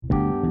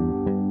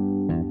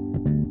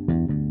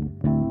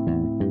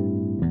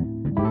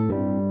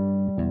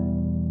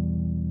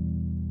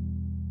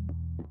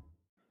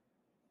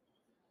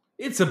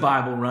It's a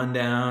Bible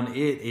rundown.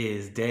 It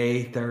is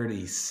day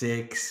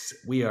 36.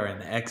 We are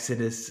in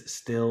Exodus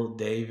still,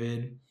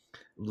 David,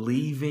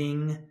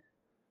 leaving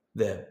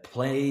the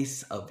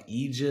place of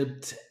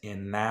Egypt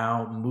and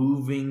now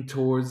moving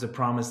towards the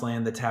promised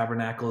land. The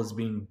tabernacle is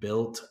being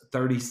built.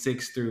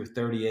 36 through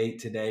 38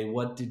 today.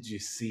 What did you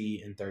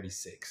see in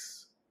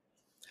 36?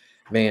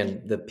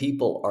 Man, the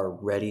people are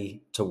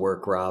ready to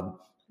work, Rob.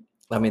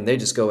 I mean, they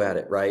just go at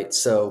it, right?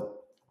 So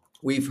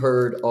we've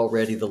heard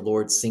already the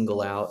Lord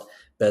single out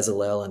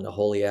Bezalel and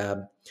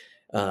Aholiab,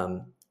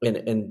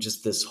 and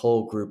just this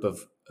whole group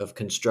of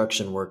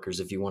construction workers,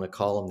 if you want to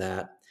call them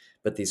that,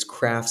 but these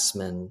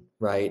craftsmen,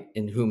 right,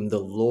 in whom the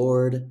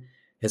Lord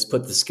has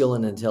put the skill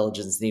and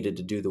intelligence needed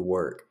to do the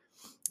work.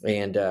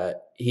 And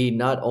he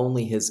not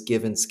only has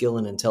given skill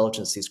and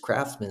intelligence to these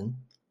craftsmen,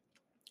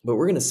 but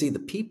we're going to see the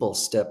people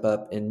step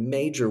up in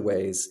major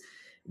ways,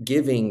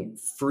 giving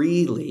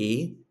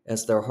freely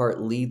as their heart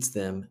leads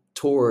them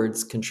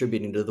towards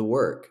contributing to the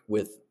work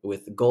with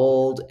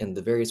gold and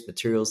the various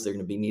materials they're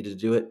going to be needed to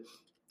do it.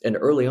 And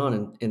early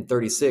on in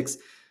 36,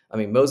 I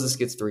mean, Moses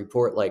gets the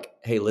report like,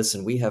 hey,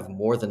 listen, we have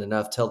more than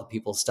enough. Tell the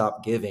people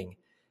stop giving.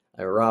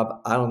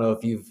 Rob, I don't know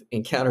if you've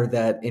encountered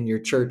that in your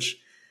church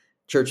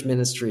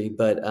ministry,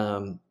 but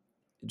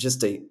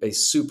just a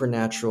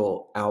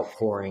supernatural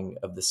outpouring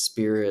of the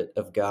Spirit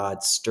of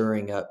God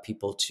stirring up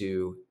people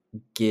to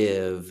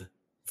give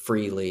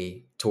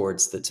freely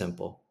towards the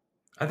temple.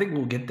 I think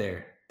we'll get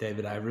there,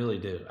 David. I really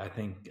do. I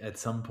think at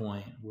some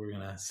point we're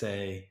going to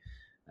say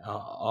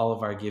all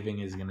of our giving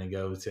is going to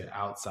go to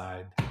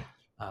outside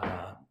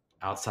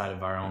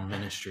of our own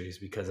ministries,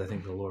 because I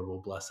think the Lord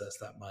will bless us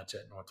that much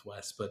at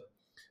Northwest. But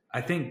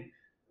I think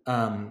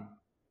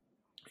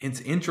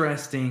it's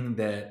interesting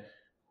that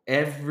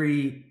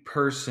every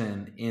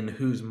person in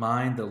whose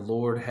mind the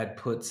Lord had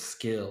put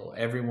skill,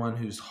 everyone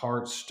whose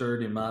heart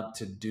stirred him up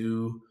to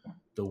do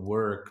the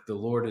work, the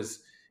Lord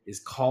is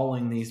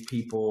calling these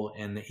people,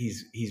 and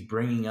he's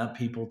bringing up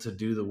people to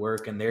do the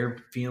work, and they're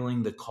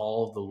feeling the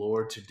call of the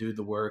Lord to do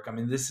the work. I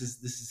mean, this is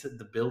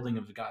the building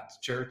of God's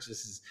church.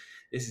 This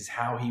is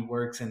how he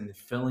works, and the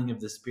filling of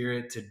the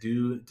Spirit to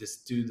do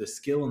the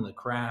skill and the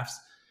crafts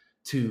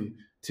to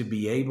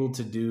be able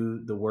to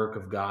do the work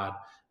of God.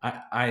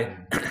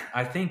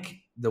 I think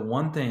the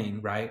one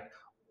thing, right?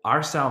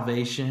 Our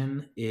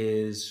salvation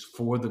is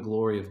for the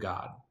glory of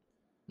God.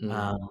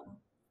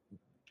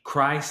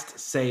 Christ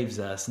saves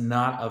us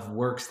not of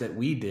works that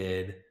we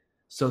did,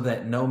 so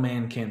that no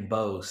man can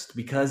boast,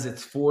 because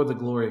it's for the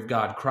glory of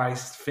God.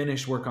 Christ's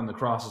finished work on the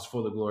cross is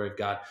for the glory of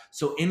God.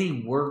 So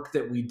any work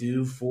that we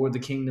do for the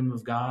kingdom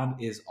of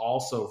God is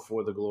also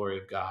for the glory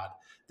of God.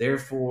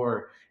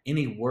 Therefore,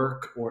 any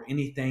work or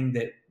anything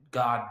that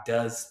God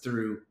does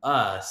through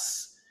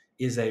us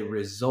is a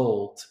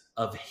result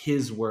of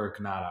his work,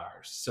 not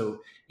ours. So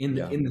in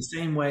the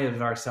same way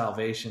of our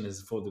salvation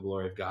is for the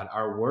glory of God,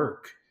 our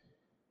work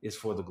is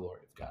for the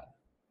glory of God.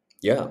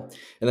 Yeah.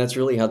 And that's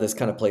really how this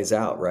kind of plays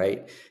out,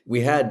 right?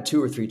 We had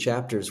 2 or 3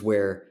 chapters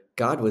where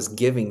God was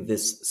giving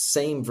this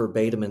same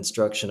verbatim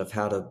instruction of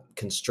how to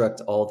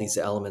construct all these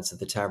elements of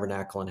the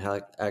tabernacle and how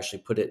to actually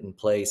put it in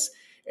place.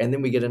 And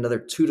then we get another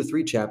 2 to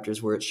 3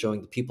 chapters where it's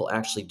showing the people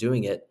actually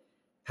doing it.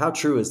 How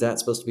true is that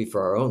supposed to be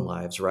for our own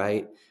lives,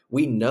 right?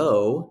 We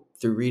know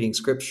through reading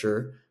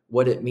scripture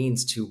what it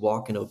means to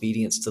walk in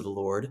obedience to the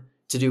Lord,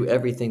 to do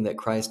everything that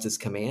Christ has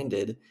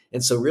commanded.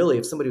 And so really,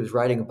 if somebody was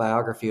writing a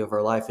biography of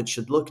our life, it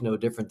should look no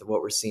different than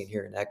what we're seeing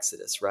here in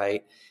Exodus,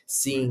 right?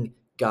 Seeing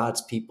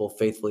God's people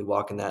faithfully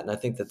walk in that. And I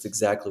think that's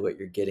exactly what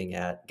you're getting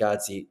at.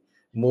 God's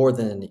more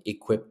than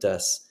equipped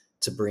us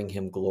to bring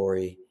him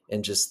glory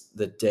in just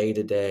the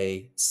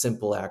day-to-day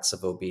simple acts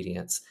of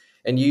obedience.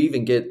 And you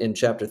even get in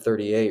chapter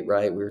 38,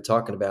 right? We were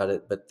talking about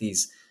it, but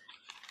these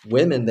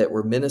women that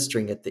were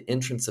ministering at the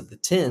entrance of the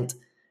tent,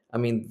 I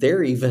mean,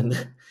 they're even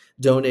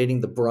donating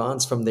the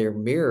bronze from their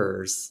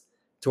mirrors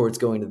towards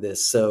going to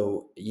this.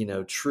 So,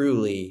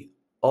 truly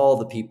all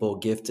the people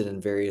gifted in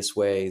various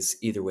ways,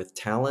 either with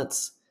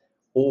talents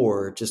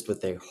or just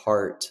with a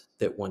heart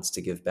that wants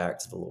to give back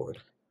to the Lord.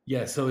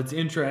 Yeah, so it's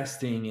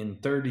interesting. In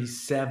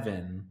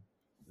 37,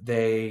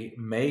 they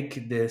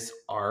make this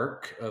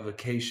ark of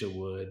acacia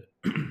wood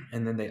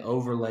and then they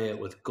overlay it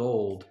with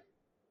gold.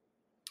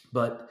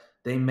 But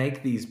they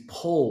make these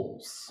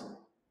poles,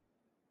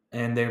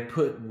 and they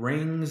put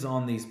rings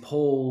on these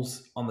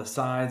poles on the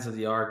sides of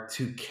the ark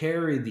to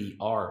carry the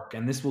ark.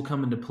 And this will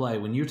come into play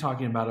when you're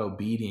talking about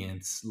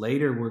obedience.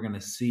 Later, we're going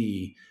to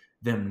see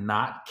them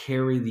not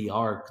carry the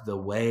ark the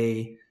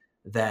way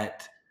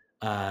that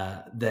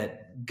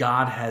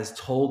God has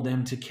told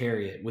them to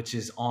carry it, which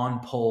is on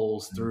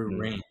poles through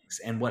rings.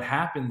 And what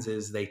happens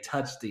is they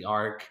touch the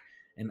ark,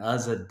 and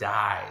Uzzah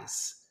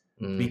dies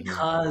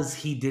because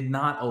he did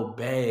not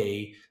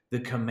obey the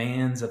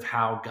commands of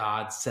how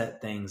God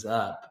set things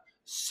up,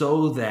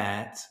 so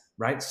that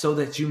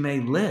you may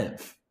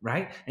live,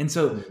 right? And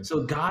so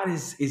God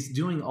is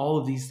doing all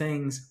of these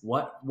things.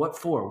 What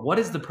for? What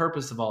is the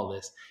purpose of all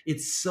this?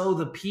 It's so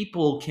the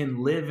people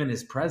can live in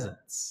his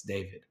presence,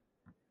 David.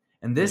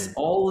 And Mm.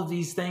 all of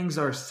these things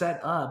are set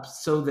up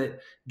so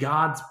that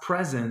God's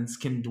presence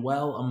can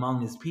dwell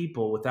among his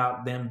people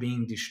without them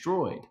being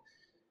destroyed.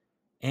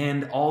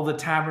 And all the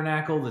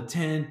tabernacle, the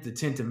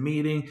tent of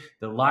meeting,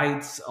 the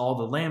lights, all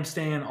the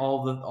lampstand,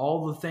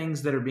 all the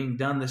things that are being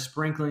done, the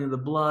sprinkling of the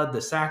blood,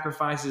 the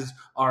sacrifices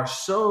are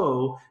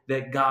so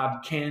that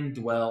God can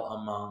dwell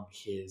among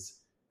his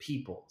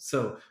people.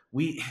 So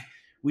we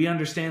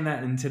understand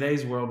that in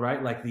today's world,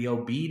 right? Like the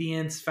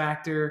obedience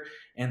factor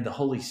and the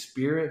Holy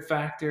Spirit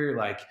factor,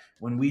 like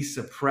when we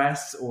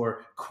suppress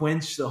or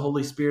quench the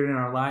Holy Spirit in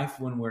our life,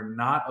 when we're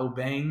not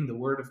obeying the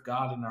word of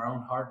God in our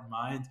own heart and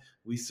mind,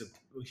 we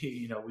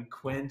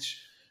quench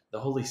the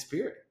Holy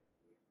Spirit.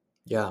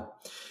 Yeah.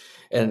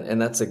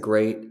 And that's a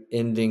great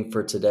ending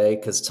for today,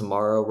 because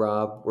tomorrow,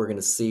 Rob, we're going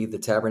to see the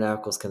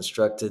tabernacles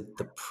constructed.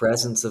 The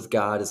presence of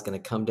God is going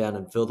to come down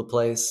and fill the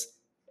place,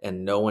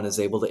 and no one is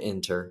able to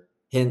enter.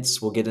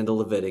 Hence, we'll get into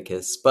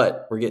Leviticus,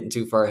 but we're getting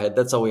too far ahead.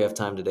 That's all we have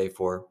time today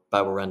for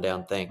Bible Rundown.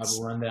 I will Thanks.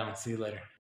 run down. See you later.